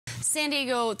San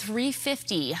Diego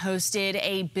 350 hosted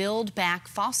a Build Back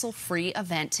Fossil-Free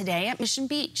event today at Mission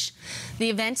Beach. The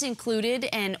event included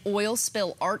an oil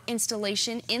spill art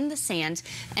installation in the sand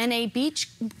and a beach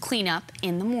cleanup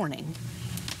in the morning.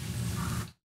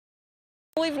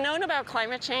 We've known about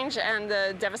climate change and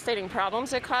the devastating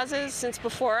problems it causes since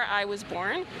before I was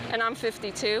born, and I'm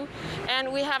 52,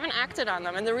 and we haven't acted on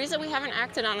them. And the reason we haven't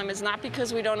acted on them is not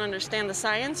because we don't understand the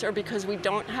science or because we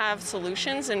don't have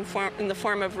solutions in the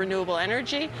form of renewable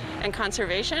energy and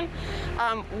conservation.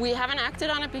 We haven't acted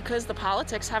on it because the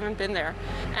politics haven't been there.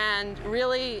 And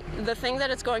really, the thing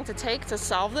that it's going to take to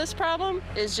solve this problem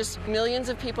is just millions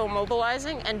of people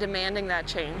mobilizing and demanding that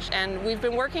change. And we've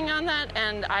been working on that,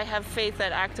 and I have faith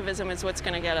that activism is what's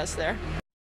going to get us there.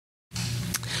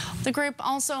 The group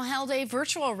also held a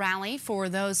virtual rally for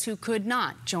those who could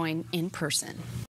not join in person.